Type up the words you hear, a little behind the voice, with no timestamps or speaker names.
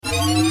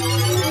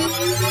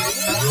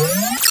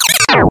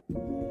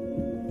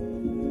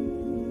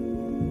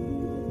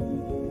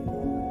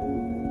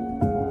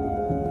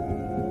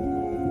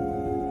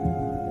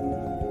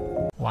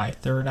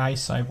Third Eye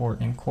Cyborg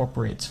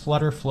incorporates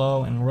Flutter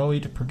Flow and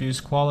Rowi to produce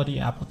quality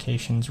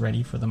applications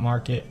ready for the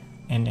market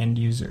and end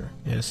user.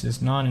 This is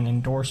not an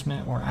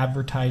endorsement or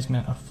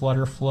advertisement of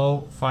Flutter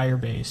Flow,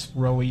 Firebase,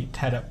 Rowi,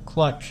 TEDup,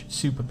 Clutch,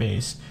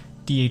 Supabase,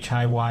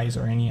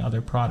 DHIWise, or any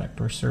other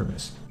product or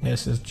service.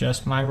 This is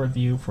just my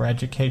review for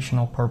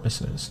educational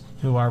purposes.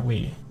 Who are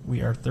we?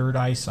 We are Third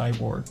Eye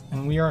Cyborg,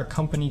 and we are a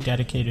company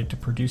dedicated to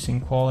producing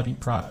quality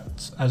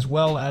products, as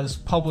well as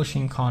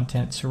publishing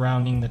content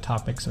surrounding the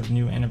topics of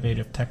new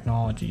innovative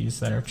technologies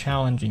that are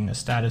challenging the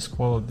status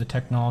quo of the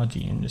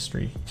technology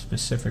industry,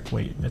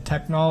 specifically the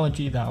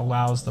technology that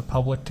allows the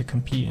public to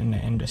compete in the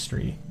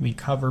industry. We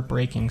cover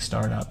breaking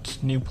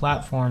startups, new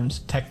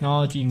platforms,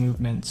 technology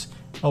movements,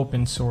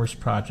 open source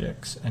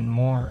projects, and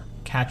more.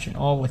 Catch it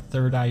all with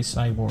Third Eye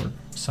Cyborg.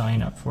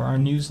 Sign up for our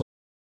newsletter.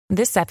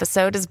 This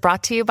episode is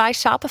brought to you by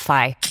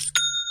Shopify.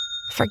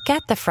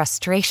 Forget the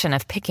frustration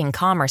of picking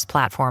commerce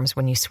platforms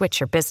when you switch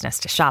your business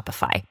to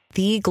Shopify,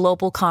 the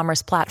global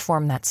commerce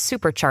platform that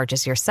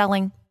supercharges your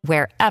selling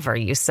wherever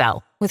you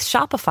sell. With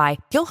Shopify,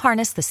 you'll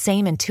harness the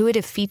same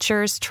intuitive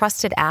features,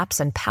 trusted apps,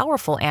 and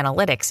powerful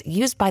analytics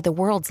used by the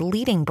world's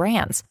leading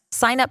brands.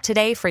 Sign up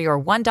today for your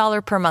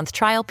 $1 per month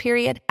trial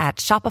period at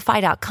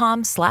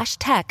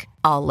shopify.com/tech,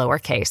 all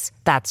lowercase.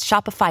 That's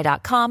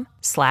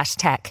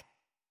shopify.com/tech.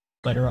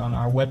 On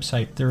our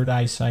website,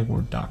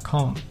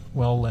 thirdeyecyborg.com.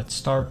 Well, let's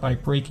start by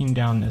breaking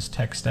down this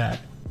tech stack.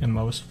 The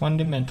most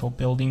fundamental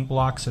building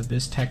blocks of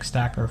this tech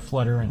stack are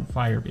Flutter and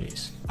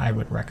Firebase. I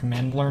would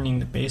recommend learning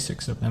the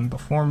basics of them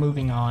before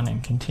moving on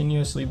and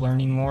continuously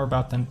learning more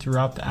about them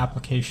throughout the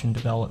application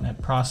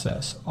development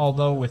process.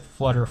 Although with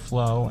Flutter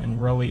Flow and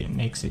Rowi it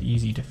makes it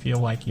easy to feel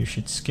like you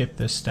should skip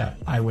this step,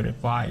 I would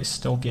advise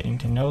still getting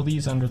to know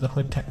these under the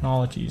hood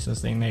technologies,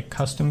 as they make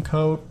custom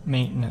code,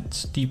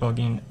 maintenance,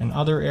 debugging, and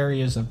other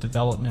areas of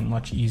development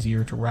much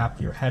easier to wrap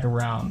your head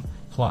around.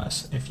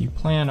 Plus, if you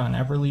plan on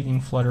ever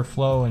leaving Flutter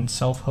Flow and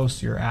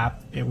self-host your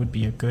app, it would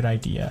be a good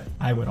idea.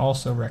 I would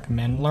also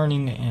recommend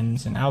learning the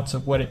ins and outs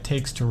of what it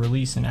takes to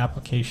release an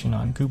application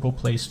on Google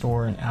Play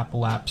Store and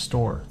Apple App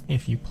Store.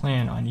 If you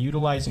plan on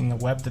utilizing the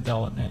web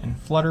development in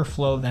Flutter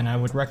Flow, then I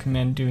would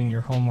recommend doing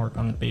your homework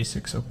on the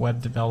basics of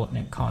web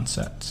development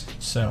concepts.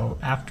 So,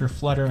 after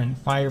Flutter and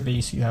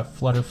Firebase, you have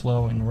Flutter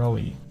Flow and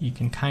Rowi. You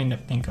can kind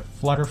of think of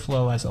Flutter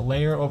Flow as a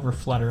layer over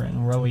Flutter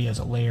and Rowi as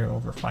a layer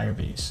over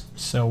Firebase.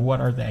 So what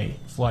are they?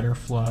 Flutter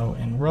Flow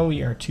and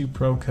Rowi are two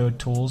pro-code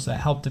tools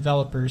that help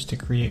developers to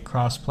create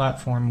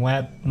cross-platform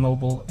web,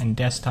 mobile, and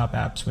desktop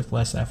apps with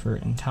less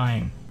effort and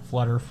time.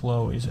 Flutter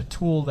Flow is a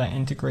tool that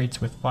integrates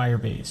with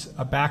Firebase,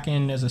 a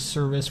backend as a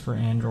service for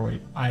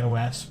Android,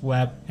 iOS,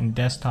 web, and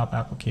desktop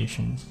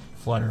applications.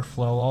 Flutter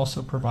Flow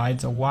also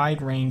provides a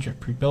wide range of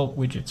pre-built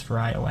widgets for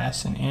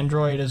iOS and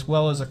Android, as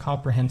well as a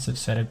comprehensive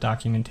set of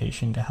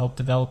documentation to help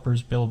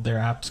developers build their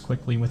apps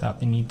quickly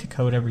without the need to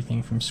code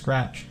everything from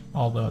scratch.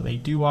 Although they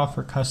do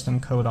offer custom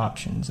code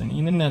options and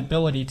even the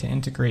ability to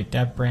integrate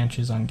dev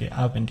branches on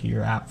GitHub into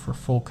your app for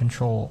full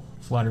control.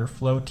 Flutter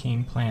Flow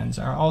team plans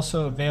are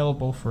also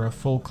available for a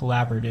full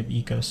collaborative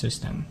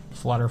ecosystem.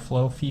 Flutter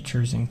Flow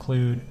features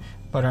include,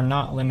 but are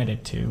not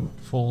limited to,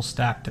 full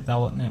stack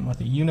development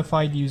with a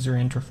unified user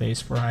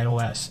interface for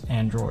iOS,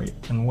 Android,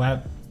 and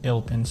web,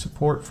 built-in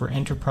support for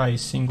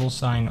enterprise single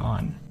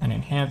sign-on, an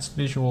enhanced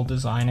visual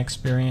design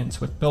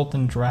experience with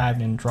built-in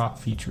drag and drop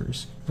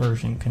features,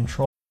 version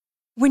control.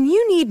 When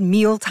you need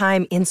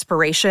mealtime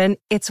inspiration,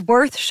 it's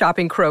worth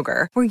shopping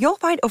Kroger, where you'll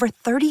find over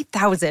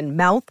 30,000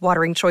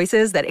 mouth-watering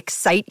choices that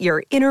excite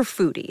your inner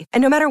foodie.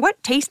 And no matter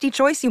what tasty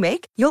choice you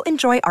make, you'll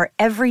enjoy our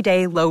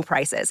everyday low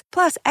prices,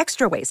 plus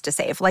extra ways to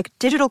save, like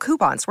digital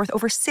coupons worth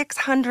over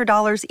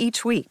 $600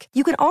 each week.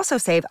 You can also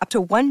save up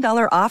to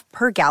 $1 off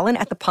per gallon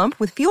at the pump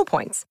with fuel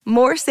points.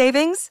 More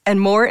savings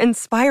and more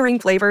inspiring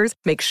flavors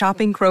make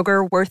shopping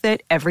Kroger worth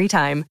it every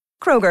time.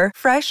 Kroger,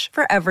 fresh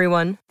for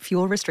everyone.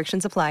 Fuel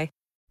restrictions apply.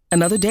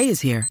 Another day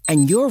is here,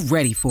 and you're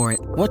ready for it.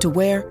 What to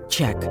wear?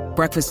 Check.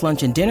 Breakfast,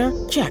 lunch, and dinner?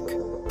 Check.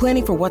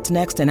 Planning for what's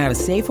next and how to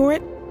save for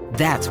it?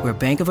 That's where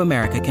Bank of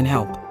America can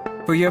help.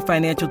 For your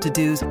financial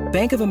to-dos,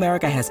 Bank of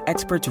America has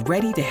experts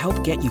ready to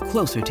help get you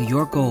closer to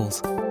your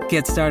goals.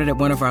 Get started at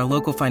one of our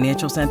local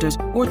financial centers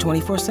or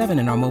 24/7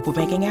 in our mobile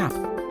banking app.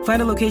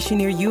 Find a location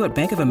near you at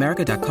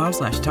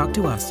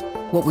bankofamerica.com/talktous.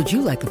 What would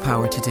you like the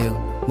power to do?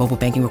 Mobile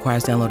banking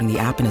requires downloading the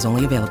app and is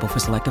only available for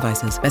select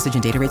devices. Message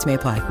and data rates may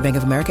apply. Bank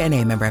of America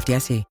N.A., member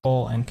FDIC.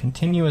 And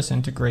continuous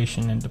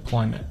integration and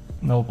deployment.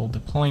 Mobile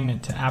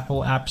deployment to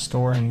Apple App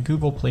Store and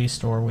Google Play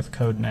Store with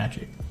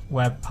CodeMagic.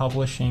 Web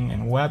publishing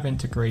and web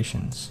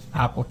integrations,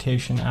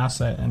 application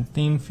asset and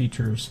theme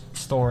features,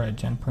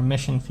 storage and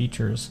permission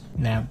features,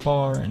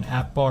 navbar and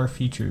app bar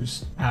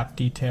features, app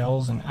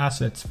details and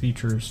assets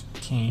features,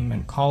 team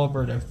and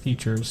collaborative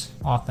features,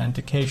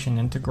 authentication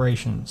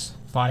integrations,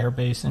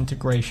 Firebase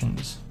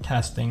integrations,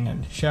 testing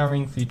and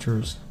sharing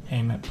features,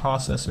 payment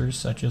processors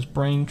such as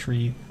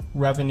Braintree,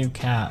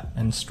 RevenueCat,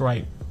 and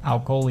Stripe,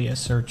 Algolia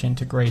search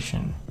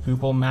integration,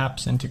 Google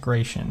Maps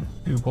integration,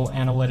 Google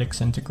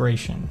Analytics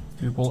integration,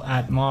 Google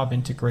AdMob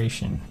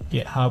integration,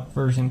 GitHub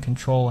version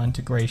control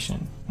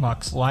integration,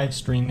 Mux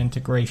Livestream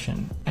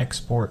integration,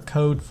 export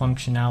code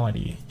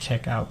functionality.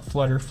 Check out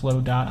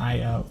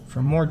flutterflow.io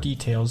for more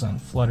details on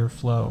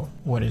Flutterflow.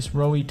 What is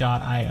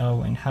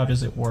Rowi.io and how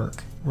does it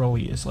work?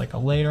 Rowi is like a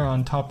layer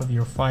on top of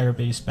your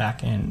Firebase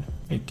backend.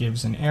 It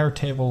gives an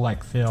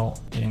Airtable-like feel.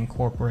 It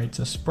incorporates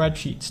a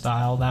spreadsheet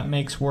style that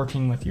makes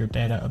working with your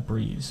data a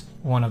breeze.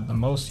 One of the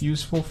most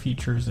useful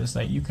features is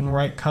that you can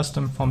write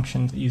custom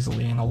functions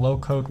easily in a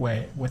low-code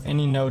way with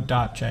any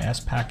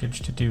Node.js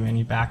package to do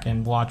any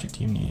backend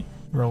logic you need.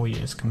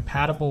 Rowi is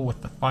compatible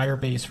with the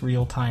Firebase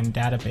real-time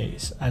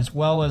database, as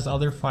well as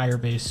other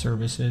Firebase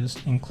services,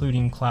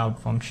 including cloud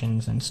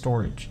functions and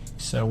storage.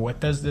 So what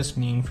does this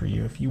mean for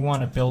you if you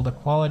want to build a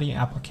quality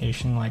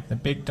application like the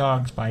big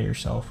dogs by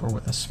yourself or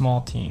with a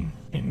small team?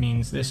 It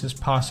means this is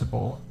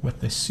possible. With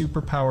the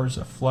superpowers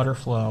of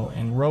Flutterflow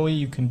and Rowi,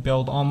 you can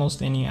build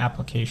almost any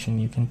application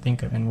you can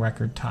think of in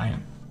record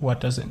time. What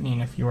does it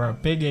mean if you are a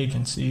big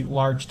agency,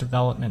 large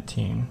development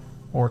team,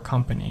 or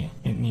company?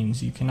 It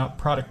means you can up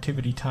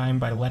productivity time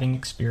by letting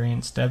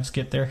experienced devs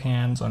get their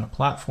hands on a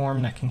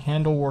platform that can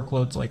handle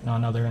workloads like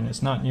none other and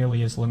is not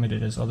nearly as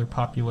limited as other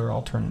popular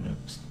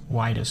alternatives.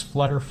 Why does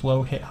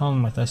Flutterflow hit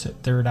home with us at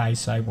Third Eye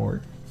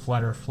Cyborg?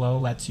 Flutterflow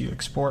lets you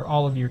export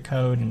all of your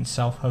code and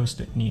self-host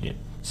if needed,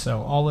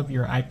 so all of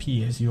your IP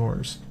is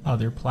yours.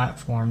 Other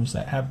platforms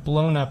that have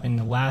blown up in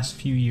the last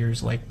few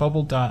years like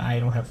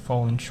Bubble.io have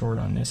fallen short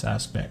on this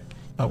aspect.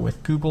 But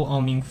with Google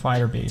owning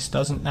Firebase,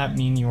 doesn't that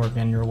mean you are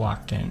vendor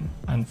locked in?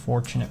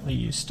 Unfortunately,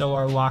 you still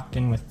are locked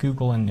in with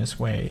Google in this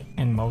way.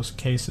 In most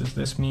cases,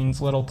 this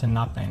means little to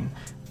nothing.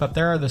 But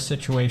there are the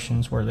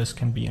situations where this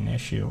can be an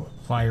issue.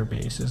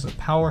 Firebase is a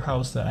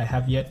powerhouse that I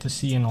have yet to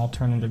see an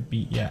alternative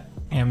beat yet.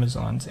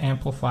 Amazon's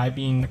Amplify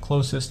being the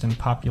closest in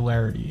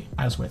popularity.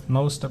 As with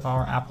most of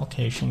our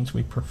applications,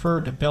 we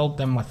prefer to build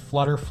them with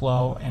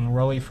Flutterflow and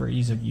Rowi for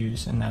ease of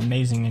use and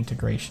amazing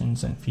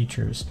integrations and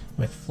features.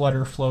 With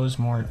Flutterflow's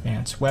more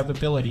advanced web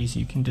abilities,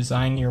 you can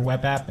design your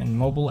web app and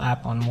mobile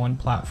app on one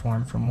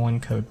platform from one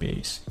code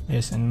base.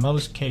 This in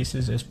most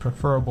cases is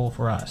preferable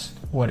for us.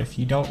 What if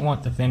you don't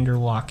want the vendor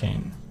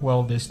lock-in?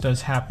 Well, this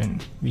does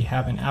happen. We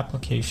have an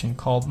application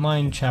called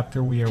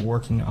MindChapter we are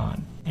working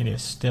on. It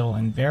is still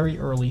in very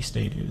early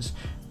stages,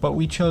 but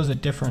we chose a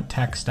different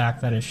tech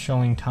stack that is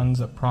showing tons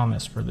of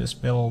promise for this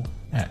build.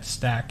 That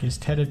stack is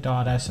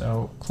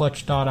Teta.so,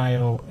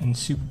 Clutch.io, and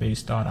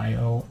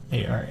Supabase.io.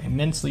 They are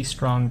immensely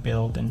strong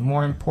build, and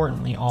more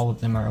importantly, all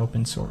of them are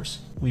open source.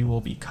 We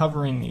will be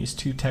covering these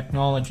two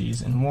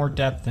technologies in more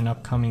depth in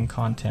upcoming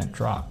content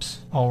drops.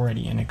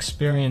 Already an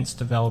experienced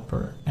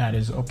developer, that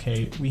is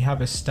okay, we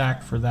have a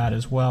stack for that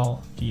as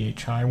well.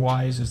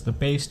 DHIWise is the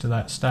base to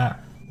that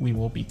stack. We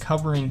will be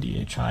covering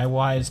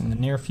DHIWise in the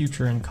near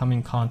future in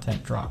coming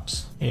content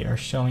drops. They are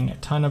showing a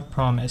ton of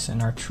promise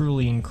and are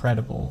truly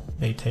incredible.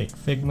 They take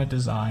Figma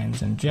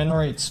designs and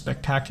generate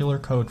spectacular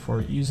code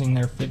for it using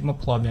their Figma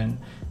plugin,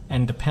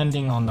 and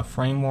depending on the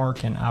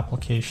framework and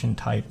application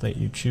type that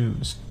you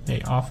choose.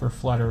 They offer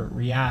Flutter,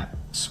 React,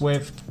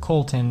 Swift,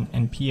 Colton,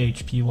 and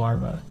PHP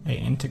Larva. They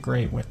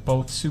integrate with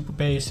both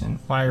Supabase and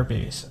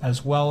Firebase,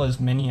 as well as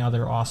many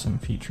other awesome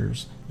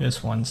features.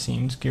 This one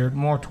seems geared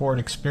more toward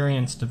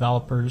experienced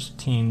developers,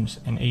 teams,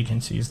 and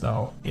agencies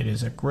though. It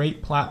is a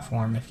great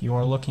platform if you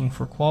are looking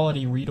for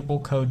quality readable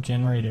code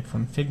generated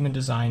from Figma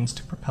designs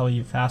to propel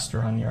you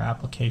faster on your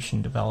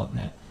application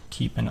development.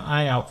 Keep an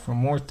eye out for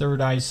more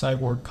Third Eye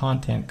Cyborg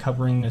content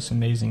covering this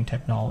amazing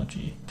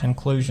technology.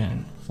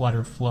 Conclusion: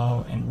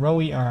 Flutterflow and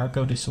Rowi are our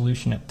go-to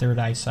solution at Third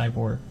Eye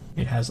Cyborg.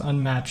 It has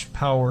unmatched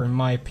power in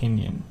my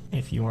opinion.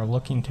 If you are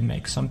looking to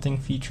make something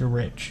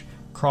feature-rich,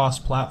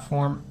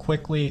 cross-platform,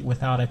 quickly,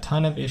 without a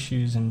ton of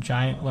issues and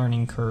giant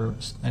learning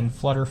curves, then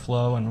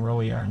Flutterflow and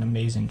Rowi are an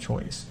amazing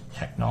choice.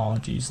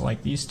 Technologies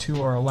like these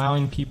two are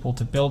allowing people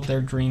to build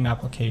their dream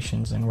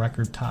applications in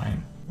record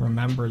time.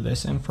 Remember,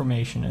 this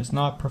information is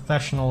not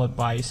professional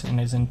advice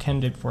and is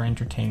intended for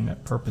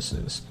entertainment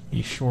purposes.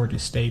 Be sure to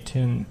stay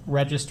tuned,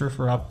 register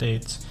for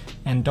updates,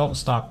 and don't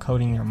stop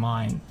coding your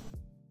mind.